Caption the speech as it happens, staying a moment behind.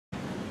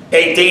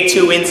Hey, day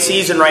 2 in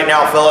season right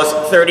now, fellas.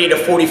 30 to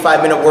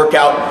 45 minute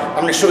workout. I'm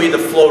gonna show you the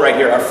flow right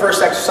here. Our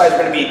first exercise is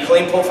gonna be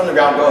clean pull from the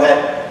ground. Go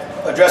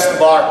ahead, address the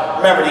bar.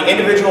 Remember, the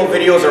individual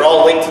videos are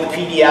all linked to the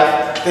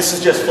PDF. This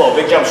is just flow.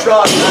 Big jump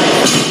shrug.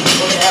 Nice.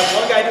 We're gonna have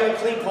one guy doing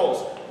clean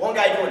pulls. One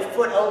guy doing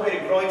foot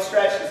elevated groin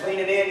stretch. He's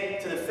leaning in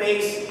to the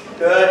face.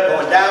 Good,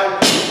 going down.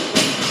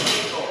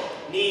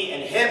 Knee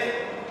and hip.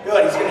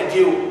 Good, he's gonna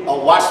do,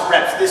 watch the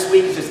reps. This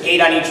week is just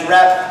 8 on each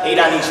rep, 8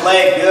 on each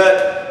leg.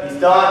 Good. He's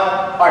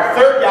done. Our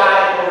third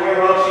guy over here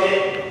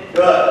rotating.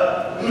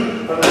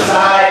 Good. From the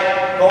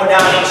side, going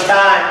down each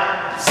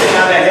time. Sitting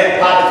on that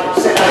hip, popping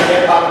through. Sitting on the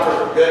hip, popping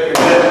through. Good, you're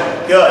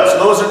good. Good. So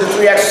those are the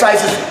 3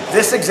 exercises.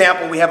 This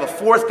example, we have a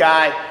 4th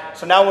guy.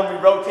 So now when we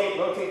rotate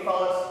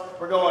fellas,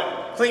 we're going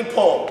clean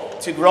pull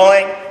to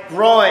groin,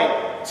 groin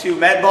to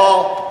med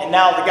ball, and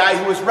now the guy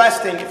who was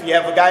resting, if you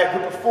have a guy at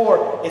group of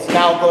 4, is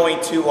now going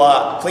to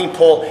clean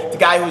pull. The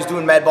guy who's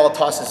doing med ball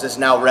tosses is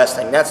now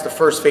resting. That's the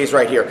first phase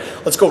right here.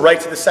 Let's go right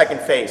to the second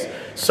phase.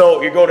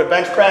 So you go to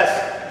bench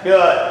press,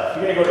 good.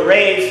 You're gonna go to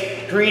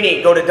raise,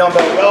 greenie, go to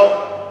dumbbell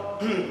row,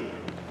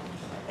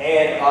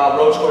 and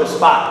roach go to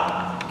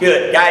spot.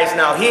 Good, guys,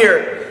 now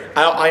here,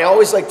 I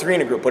always like 3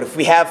 in a group, but if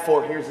we have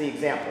 4, here's the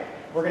example.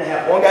 We're gonna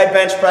have one guy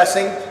bench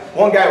pressing,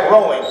 one guy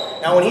rowing.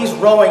 Now when he's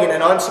rowing in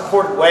an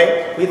unsupported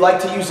way, we'd like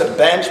to use a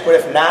bench, but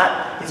if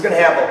not, he's gonna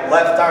have a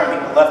left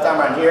arm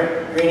on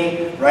here,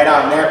 greenie, right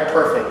arm there,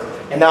 perfect.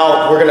 And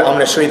now I'm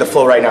gonna show you the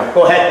flow right now.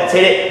 Go ahead, let's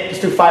hit it.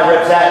 Just do 5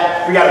 reps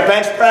at. We got a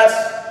bench press,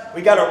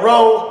 we got a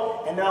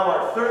row, and now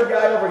our third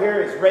guy over here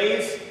is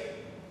raise,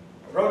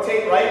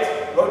 rotate right,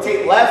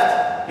 rotate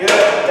left,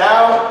 good,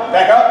 down,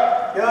 back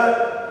up,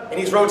 good, and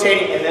he's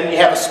rotating, and then you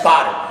have a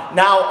spotter.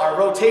 Now our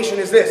rotation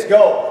is this,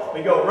 go.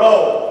 We go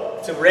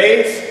row to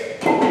raise,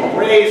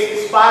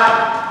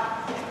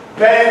 spot,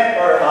 bend,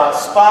 or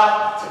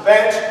spot to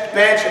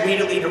bench,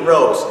 immediately to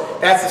rows.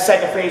 That's the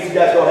second phase. You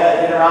guys go ahead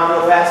and get around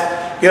real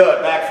fast.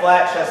 Good, back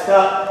flat, chest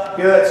up,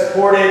 good,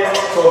 supported.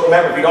 So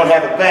remember, if you don't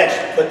have a bench,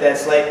 put that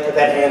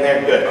hand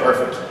there, good,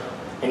 perfect.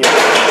 And you're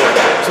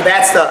good. So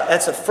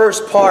that's the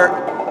first part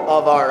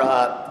of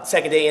our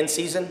second day in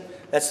season.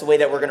 That's the way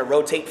that we're going to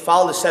rotate.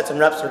 Follow the sets and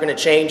reps. We're going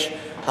to change.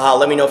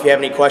 Let me know if you have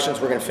any questions.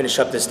 We're going to finish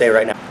up this day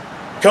right now.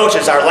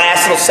 Coaches, our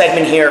last little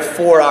segment here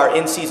for our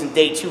in-season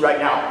day 2 right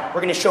now.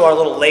 We're going to show our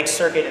little leg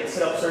circuit and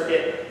sit-up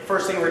circuit.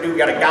 First thing we're going to do, we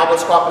got a goblet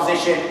squat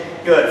position.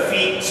 Good.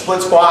 Feet,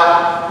 split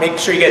squat. Make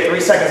sure you get 3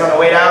 seconds on the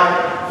way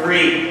down.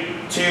 3,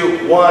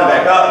 2, 1.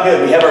 Back up.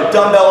 Good. We have our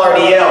dumbbell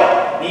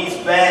RDL.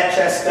 Knees bent,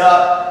 chest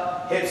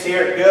up, hips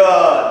here.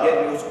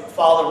 Good.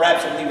 Follow the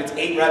reps. I believe it's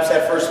 8 reps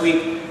that first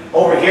week.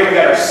 Over here, we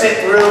got our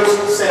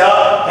sit-throughs, sit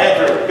up, head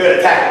through. Good,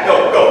 attack,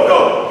 go, go,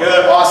 go.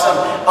 Good, awesome.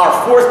 Our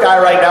 4th guy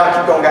right now,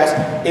 keep going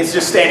guys, is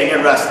just standing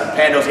here resting.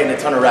 Pando's getting a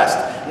ton of rest.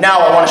 Now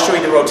I want to show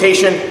you the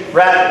rotation.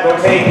 Rep,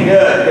 rotate,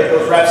 good. Get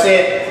those reps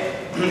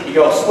in. You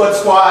go split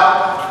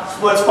squat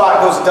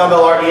goes to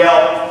dumbbell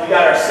RDL. We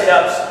got our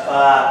sit-ups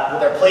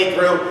with our plate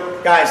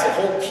through. Guys, the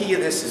whole key of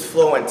this is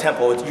flow and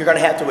tempo. You're going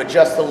to have to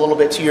adjust a little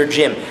bit to your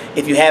gym.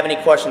 If you have any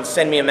questions,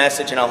 send me a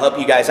message and I'll help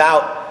you guys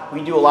out.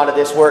 We do a lot of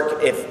this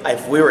work.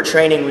 If we were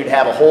training, we'd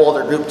have a whole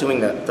other group doing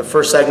the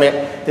first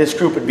segment. This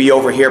group would be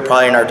over here,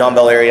 probably in our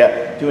dumbbell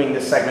area, doing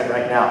this segment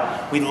right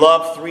now. We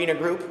love 3 in a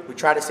group. We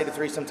try to stay to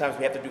 3. Sometimes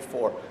we have to do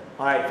 4.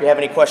 All right, if you have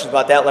any questions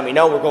about that, let me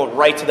know. We're going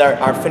right to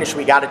our finish.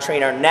 We got to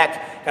train our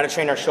neck, got to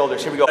train our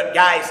shoulders. Here we go. But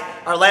guys,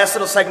 our last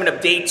little segment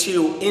of day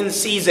 2 in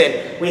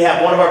season, we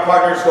have one of our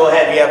partners go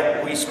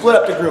ahead. We split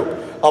up the group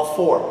of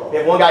 4. We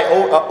have one guy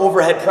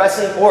overhead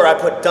pressing, or I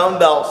put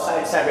dumbbell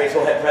side to side raise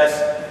overhead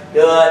press.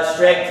 Good,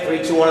 strict,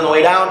 3, 2, 1 on the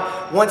way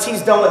down. Once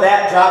he's done with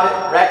that, drop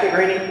it, racket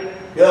greenie,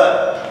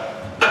 good.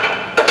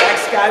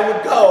 Next guy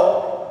would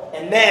go,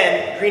 and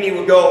then greenie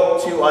would go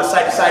to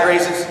side-to-side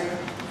raises.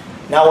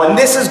 Now when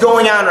this is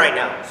going on right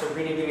now, so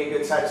greenie give me a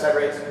good side-to-side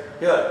raise,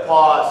 good,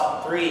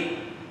 pause, 3,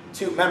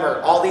 2,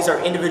 remember, all these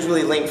are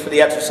individually linked for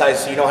the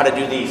exercise, so you know how to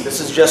do these. This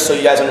is just so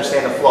you guys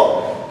understand the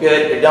flow.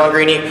 Good, you're done,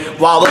 greenie.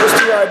 While those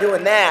 2 are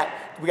doing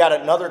that, we got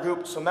another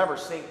group, so remember,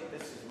 see,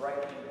 this is right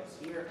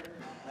here,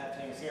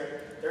 left knee is here.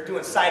 They're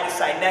doing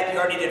side-to-side neck. You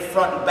already did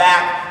front and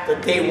back.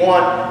 They're day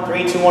 1,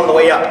 3, 2, 1 on the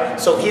way up.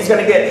 So he's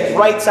going to get his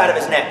right side of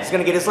his neck. He's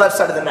going to get his left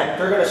side of the neck.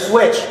 They're going to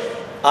switch.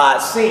 Guy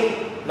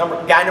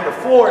number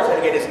 4 is going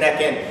to get his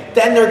neck in.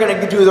 Then they're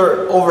going to do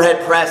their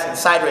overhead press and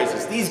side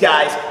raises. These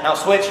guys, now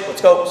switch.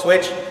 Let's go.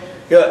 Switch.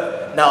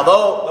 Good. Now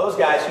those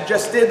guys who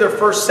just did their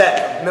first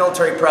set of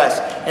military press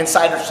and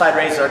side-to-side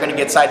raises are going to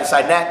get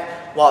side-to-side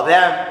neck. While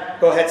them,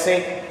 go ahead,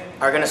 sync,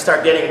 are going to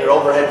start getting their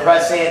overhead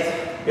press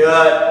in.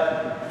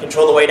 Good.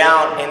 Control the way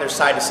down, and their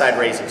side-to-side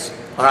raises.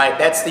 All right,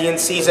 that's the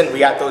in-season. We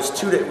got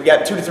 2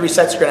 to 3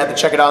 sets. You're gonna have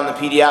to check it out in the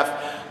PDF.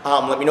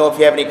 Let me know if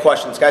you have any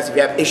questions, guys. If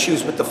you have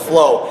issues with the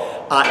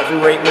flow,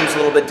 every weight room's a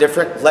little bit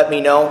different. Let me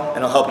know,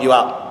 and I'll help you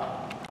out.